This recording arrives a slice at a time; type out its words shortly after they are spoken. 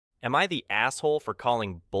Am I the asshole for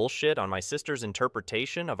calling bullshit on my sister's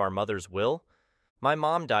interpretation of our mother's will? My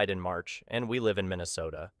mom died in March, and we live in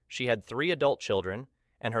Minnesota. She had 3 adult children,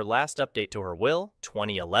 and her last update to her will,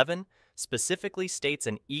 2011, specifically states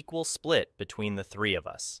an equal split between the 3 of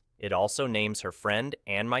us. It also names her friend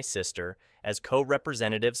and my sister as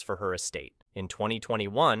co-representatives for her estate. In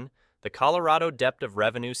 2021, the Colorado Dept of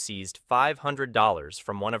Revenue seized $500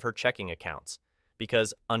 from one of her checking accounts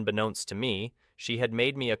because, unbeknownst to me, she had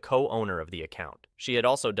made me a co-owner of the account. She had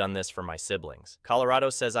also done this for my siblings. Colorado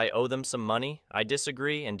says I owe them some money. I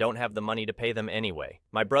disagree and don't have the money to pay them anyway.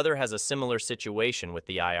 My brother has a similar situation with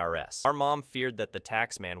the IRS. Our mom feared that the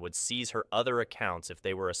taxman would seize her other accounts if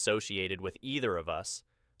they were associated with either of us,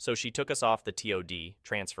 so she took us off the TOD,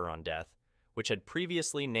 transfer on death, which had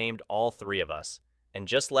previously named all 3 of us, and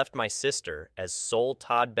just left my sister as sole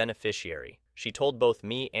TOD beneficiary. She told both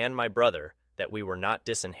me and my brother that we were not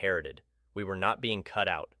disinherited. We were not being cut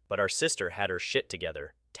out, but our sister had her shit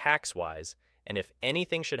together, tax-wise, and if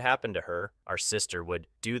anything should happen to her, our sister would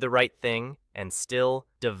do the right thing and still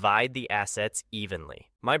divide the assets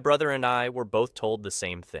evenly. My brother and I were both told the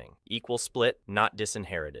same thing. Equal split, not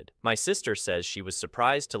disinherited. My sister says she was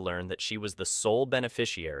surprised to learn that she was the sole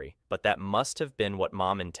beneficiary, but that must have been what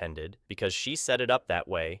Mom intended because she set it up that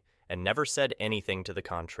way and never said anything to the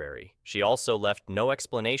contrary. She also left no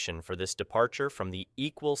explanation for this departure from the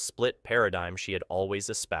equal split paradigm she had always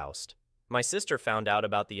espoused. My sister found out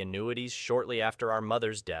about the annuities shortly after our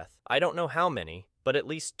mother's death. I don't know how many, but at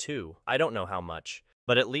least 2. I don't know how much,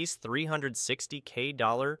 but at least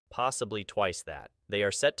 $360K, possibly twice that. They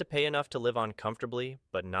are set to pay enough to live on comfortably,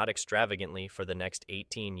 but not extravagantly for the next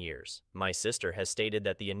 18 years. My sister has stated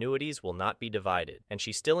that the annuities will not be divided, and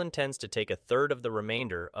she still intends to take a third of the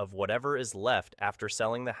remainder of whatever is left after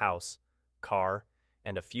selling the house, car,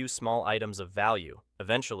 and a few small items of value.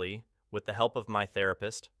 Eventually, with the help of my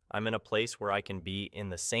therapist, I'm in a place where I can be in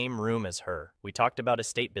the same room as her. We talked about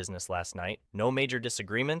estate business last night. No major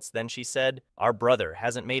disagreements. Then she said, "Our brother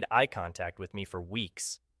hasn't made eye contact with me for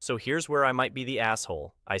weeks. So here's where I might be the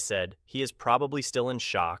asshole." I said, "He is probably still in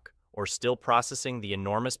shock or still processing the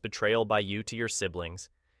enormous betrayal by you to your siblings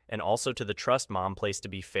and also to the trust Mom placed to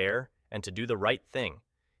be fair and to do the right thing.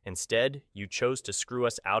 Instead, you chose to screw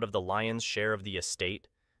us out of the lion's share of the estate,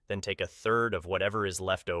 then take a third of whatever is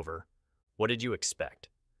left over. What did you expect?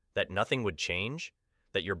 That nothing would change?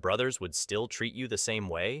 That your brothers would still treat you the same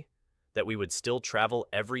way? That we would still travel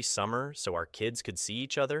every summer so our kids could see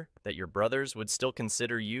each other? That your brothers would still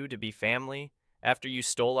consider you to be family after you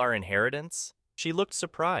stole our inheritance?" She looked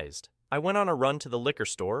surprised. I went on a run to the liquor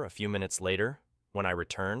store a few minutes later. When I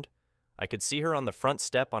returned, I could see her on the front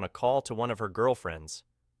step on a call to one of her girlfriends,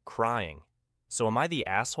 crying. So am I the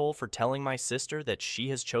asshole for telling my sister that she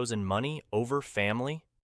has chosen money over family?